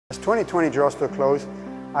2020 draws to a close,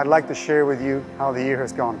 I'd like to share with you how the year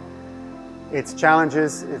has gone. Its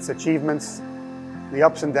challenges, its achievements, the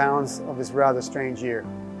ups and downs of this rather strange year.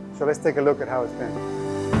 So let's take a look at how it's been.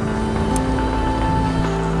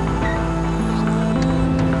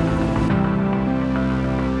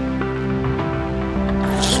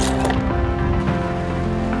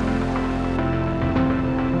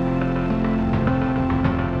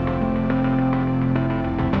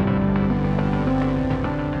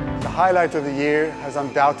 The highlight of the year has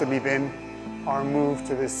undoubtedly been our move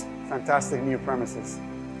to this fantastic new premises.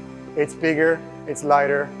 It's bigger, it's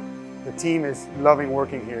lighter, the team is loving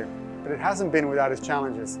working here, but it hasn't been without its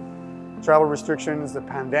challenges. Travel restrictions, the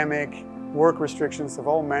pandemic, work restrictions have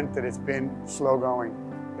all meant that it's been slow going.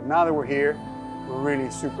 But now that we're here, we're really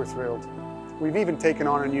super thrilled. We've even taken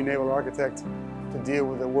on a new Naval Architect to deal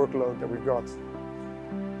with the workload that we've got.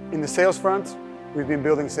 In the sales front, we've been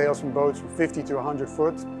building sails from boats from 50 to 100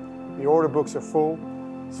 foot. The order books are full,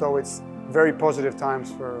 so it's very positive times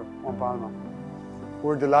for Palma.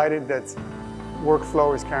 We're delighted that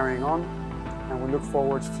workflow is carrying on, and we look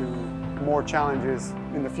forward to more challenges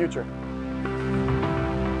in the future.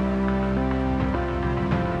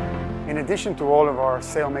 In addition to all of our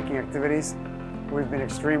sail-making activities, we've been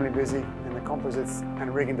extremely busy in the composites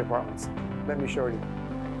and rigging departments. Let me show you.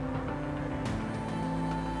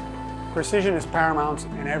 Precision is paramount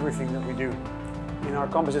in everything that we do. In our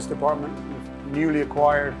composites department, the newly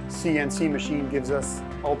acquired CNC machine gives us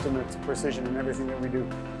ultimate precision in everything that we do.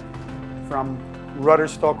 From rudder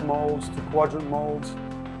stock molds to quadrant molds,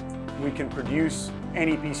 we can produce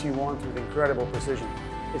any piece you want with incredible precision.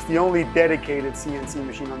 It's the only dedicated CNC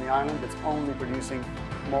machine on the island that's only producing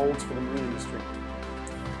molds for the marine industry.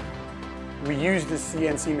 We use this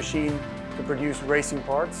CNC machine to produce racing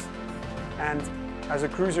parts, and as a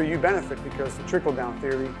cruiser you benefit because the trickle-down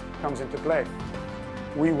theory comes into play.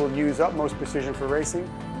 We will use utmost precision for racing,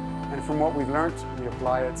 and from what we've learned, we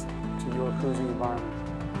apply it to your cruising environment.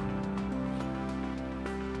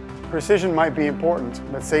 Precision might be important,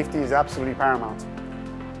 but safety is absolutely paramount.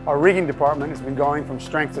 Our rigging department has been going from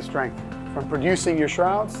strength to strength. From producing your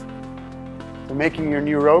shrouds to making your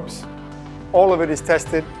new ropes, all of it is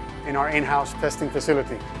tested in our in-house testing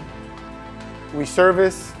facility. We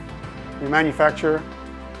service, we manufacture,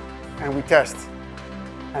 and we test.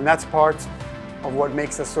 And that's part of what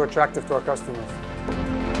makes us so attractive to our customers.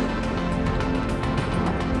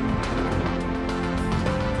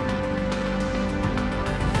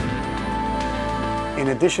 In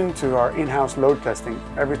addition to our in-house load testing,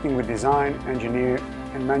 everything we design, engineer,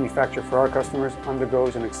 and manufacture for our customers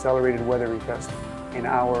undergoes an accelerated weathering test in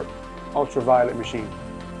our ultraviolet machine.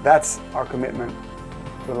 That's our commitment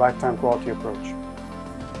to a lifetime quality approach.